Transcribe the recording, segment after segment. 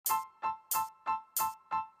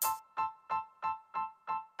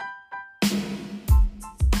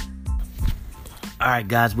All right,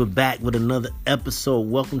 guys, we're back with another episode.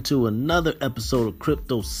 Welcome to another episode of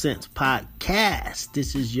Crypto Sense Podcast.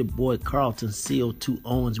 This is your boy Carlton CO2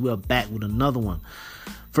 Owens. We're back with another one.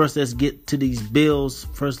 First, let's get to these bills.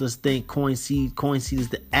 First, let's thank CoinSeed. CoinSeed is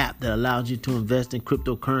the app that allows you to invest in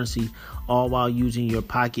cryptocurrency all while using your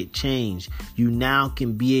pocket change. You now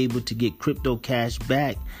can be able to get crypto cash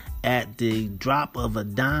back at the drop of a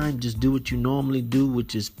dime. Just do what you normally do,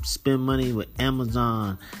 which is spend money with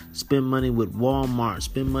Amazon, spend money with Walmart,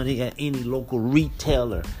 spend money at any local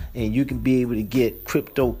retailer, and you can be able to get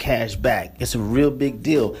crypto cash back. It's a real big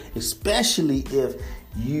deal, especially if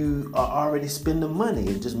you are already spending money.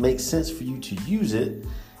 It just makes sense for you to use it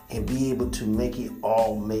and be able to make it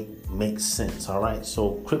all make sense. All right.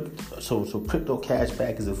 So crypto cash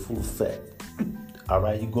back is in full effect. All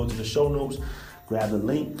right. You go to the show notes, grab the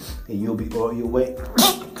link, and you'll be on your way.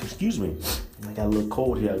 Excuse me. I got a little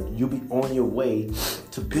cold here. You'll be on your way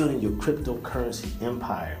to building your cryptocurrency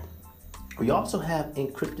empire. We also have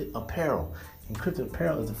Encrypted Apparel. Encrypted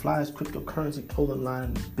Apparel is the flyest cryptocurrency clothing line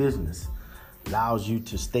in the business. Allows you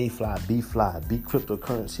to stay fly, be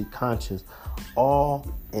cryptocurrency conscious, all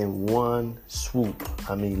in one swoop.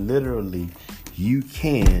 I mean, literally, you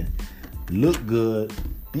can look good,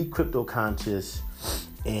 be crypto conscious,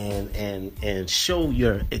 and show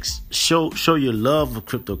your love of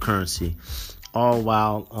cryptocurrency, all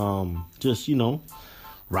while just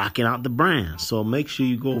rocking out the brand. So make sure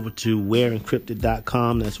you go over to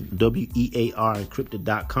wearencrypted.com. That's WEAR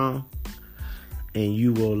encrypted.com, and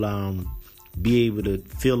you will be able to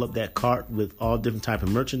fill up that cart with all different type of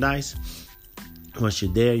merchandise. Once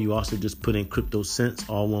you're there, you also just put in Crypto Sense,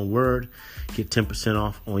 all one word, get 10%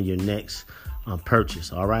 off on your next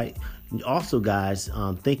purchase. All right. Also, guys,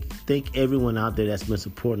 thank everyone out there that's been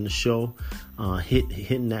supporting the show,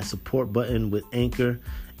 hitting that support button with Anchor,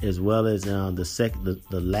 as well as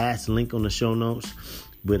the last link on the show notes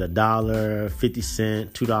with $1, 50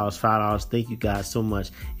 cents, $2, $5. Thank you guys so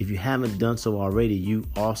much. If you haven't done so already, you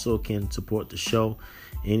also can support the show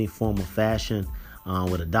in any form of fashion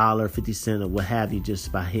with $1, 50 cents, or what have you,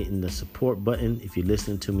 just by hitting the support button. If you're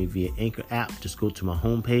listening to me via Anchor app, just go to my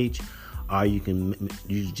homepage. Or you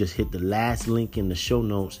just hit the last link in the show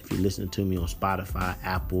notes if you're listening to me on Spotify,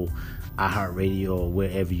 Apple, iHeartRadio, or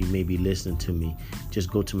wherever you may be listening to me.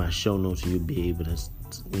 Just go to my show notes and you'll be able to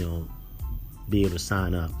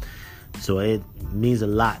sign up. So it means a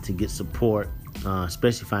lot to get support,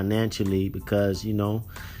 especially financially, because it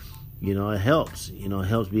helps. It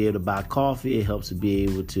helps be able to buy coffee. It helps to be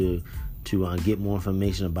able to get more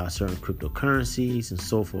information about certain cryptocurrencies and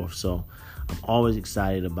so forth. So I'm always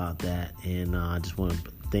excited about that, and I just want to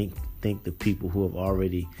thank the people who have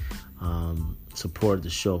already supported the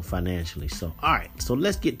show financially. So, all right, so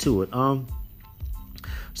let's get to it.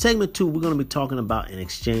 Segment 2, we're going to be talking about an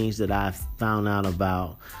exchange that I found out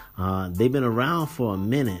about. They've been around for a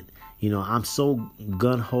minute. I'm so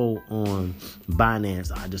gun-ho on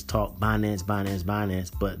Binance. I just talk Binance,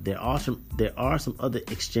 but there are some other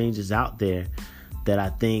exchanges out there that I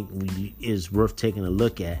think is worth taking a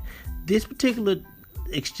look at. This particular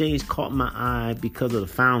exchange caught my eye because of the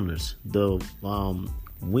founders, the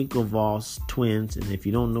Winklevoss twins. And if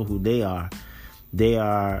you don't know who they are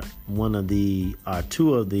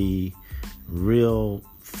two of the real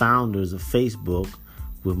founders of Facebook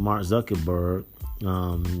with Mark Zuckerberg.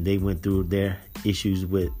 They went through their issues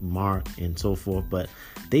with Mark and so forth, but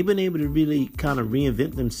they've been able to really kind of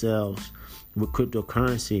reinvent themselves with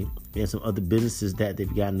cryptocurrency and some other businesses that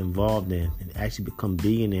they've gotten involved in, and actually become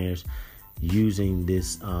billionaires using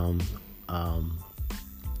this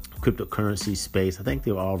cryptocurrency space. I think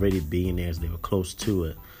they were already billionaires. They were close to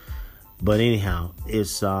it. But anyhow,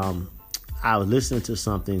 I was listening to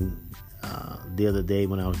something the other day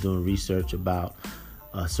when I was doing research about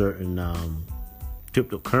a certain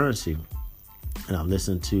cryptocurrency, and I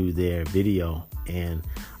listened to their video, and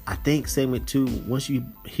I think segment 2, once you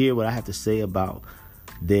hear what I have to say about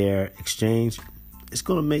their exchange, it's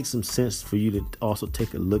going to make some sense for you to also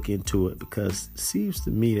take a look into it, because it seems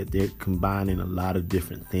to me that they're combining a lot of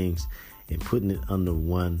different things and putting it under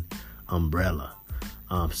one umbrella.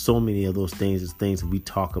 So many of those things is things that we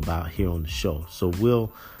talk about here on the show. So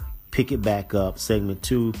we'll pick it back up. Segment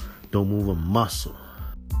 2, don't move a muscle.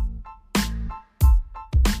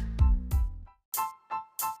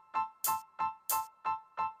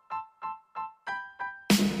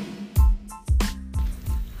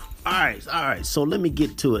 All right. So let me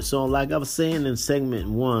get to it. So like I was saying in segment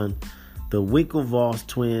 1, the Winklevoss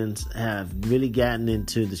twins have really gotten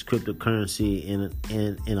into this cryptocurrency and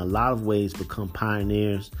in a lot of ways become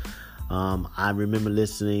pioneers. I remember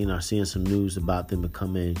listening or seeing some news about them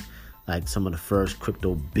becoming like some of the first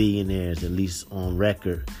crypto billionaires, at least on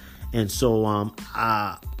record. And so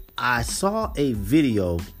I saw a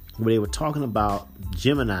video where they were talking about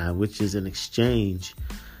Gemini, which is an exchange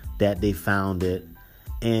that they founded,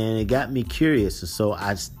 and it got me curious. And so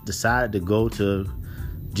I decided to go to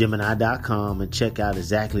Gemini.com and check out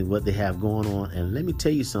exactly what they have going on. And let me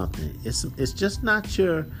tell you something. It's just not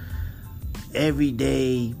your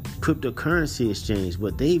everyday cryptocurrency exchange.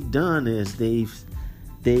 What they've done is they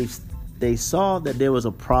saw that there was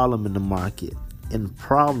a problem in the market. And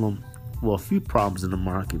a few problems in the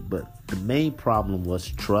market, but the main problem was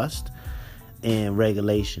trust and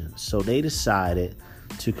regulation. So they decided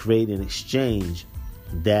to create an exchange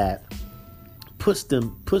that puts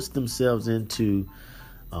themselves into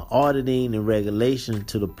auditing and regulation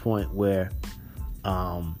to the point where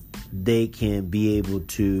they can be able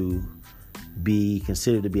to be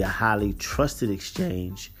considered to be a highly trusted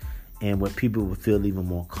exchange, and where people would feel even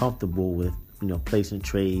more comfortable with placing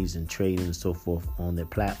trades and trading and so forth on their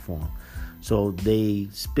platform. So they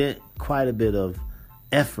spent quite a bit of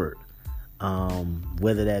effort,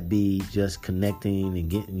 whether that be just connecting and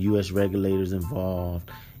getting U.S. regulators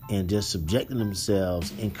involved and just subjecting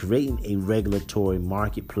themselves and creating a regulatory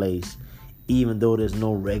marketplace, even though there's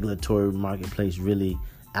no regulatory marketplace really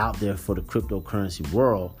out there for the cryptocurrency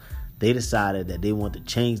world. They decided that they want to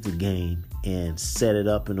change the game and set it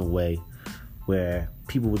up in a way where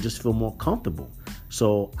people would just feel more comfortable.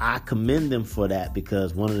 So I commend them for that,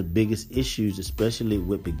 because one of the biggest issues, especially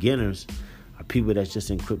with beginners or people that's just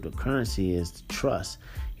in cryptocurrency, is the trust.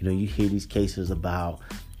 You hear these cases about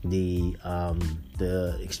the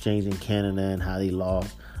exchange in Canada and how they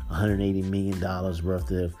lost $180 million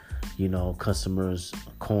worth of customers'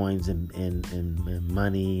 coins and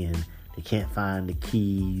money, and they can't find the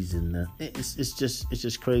keys, and it's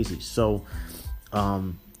just crazy. So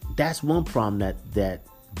that's one problem that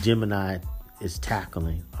Gemini is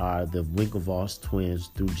tackling, are the Winklevoss twins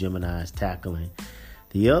through Gemini is tackling.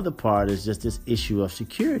 The other part is just this issue of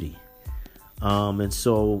security. And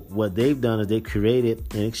so what they've done is they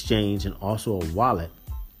created an exchange and also a wallet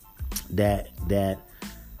that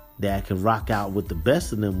can rock out with the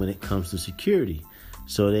best of them when it comes to security.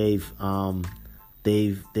 So they've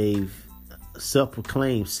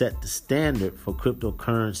self-proclaimed set the standard for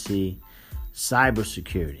cryptocurrency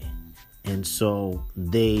cybersecurity. And so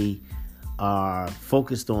they are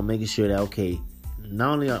focused on making sure that, okay,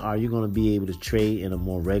 not only are you going to be able to trade in a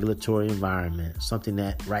more regulatory environment, something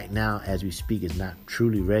that right now, as we speak, is not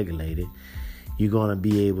truly regulated, you're going to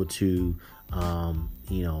be able to,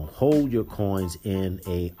 hold your coins in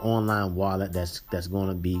a online wallet that's going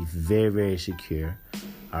to be very, very secure.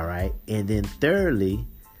 All right. And then thirdly,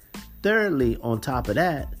 on top of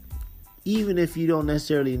that, even if you don't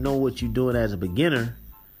necessarily know what you're doing as a beginner,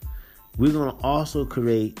 we're going to also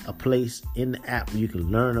create a place in the app where you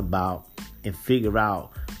can learn about and figure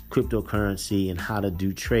out cryptocurrency and how to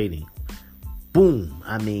do trading. Boom.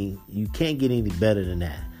 I mean, you can't get any better than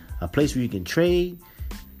that. A place where you can trade,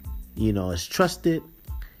 it's trusted.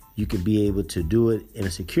 You can be able to do it in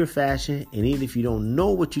a secure fashion. And even if you don't know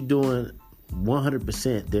what you're doing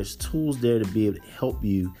 100%, there's tools there to be able to help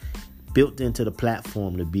you, built into the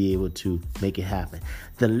platform, to be able to make it happen.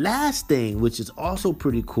 The last thing, which is also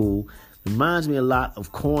pretty cool, reminds me a lot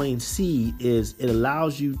of CoinSeed, is it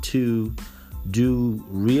allows you to do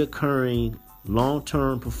reoccurring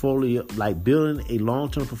long-term portfolio, like building a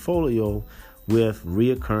long-term portfolio with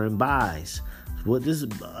reoccurring buys. What this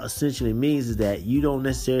essentially means is that you don't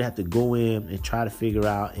necessarily have to go in and try to figure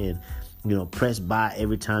out and press buy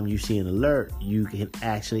every time you see an alert. You can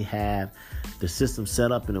actually have the system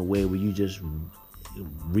set up in a way where you just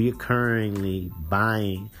reoccurringly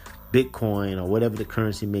buying Bitcoin or whatever the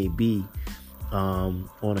currency may be on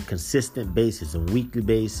a consistent basis, a weekly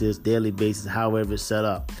basis, daily basis, however it's set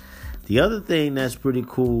up. The other thing that's pretty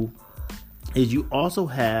cool is you also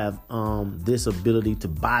have this ability to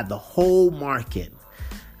buy the whole market.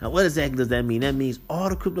 Now, what exactly does that mean? That means all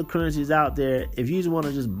the cryptocurrencies out there, if you just want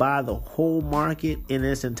to just buy the whole market in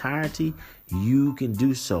its entirety, you can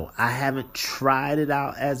do so. I haven't tried it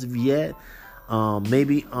out as of yet.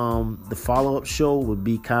 Maybe the follow-up show would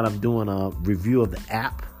be kind of doing a review of the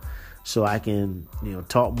app, so I can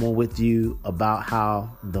talk more with you about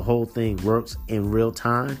how the whole thing works in real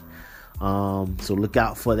time. So look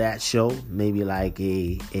out for that show. Maybe like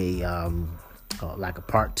a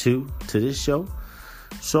part 2 to this show.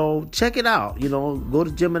 So check it out. Go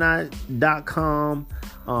to Gemini.com.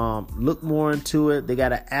 Look more into it. They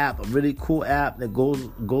got an app, a really cool app that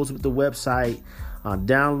goes with the website.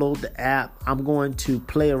 Download the app. I'm going to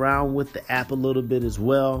play around with the app a little bit as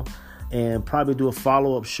well, and probably do a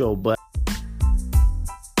follow-up show. But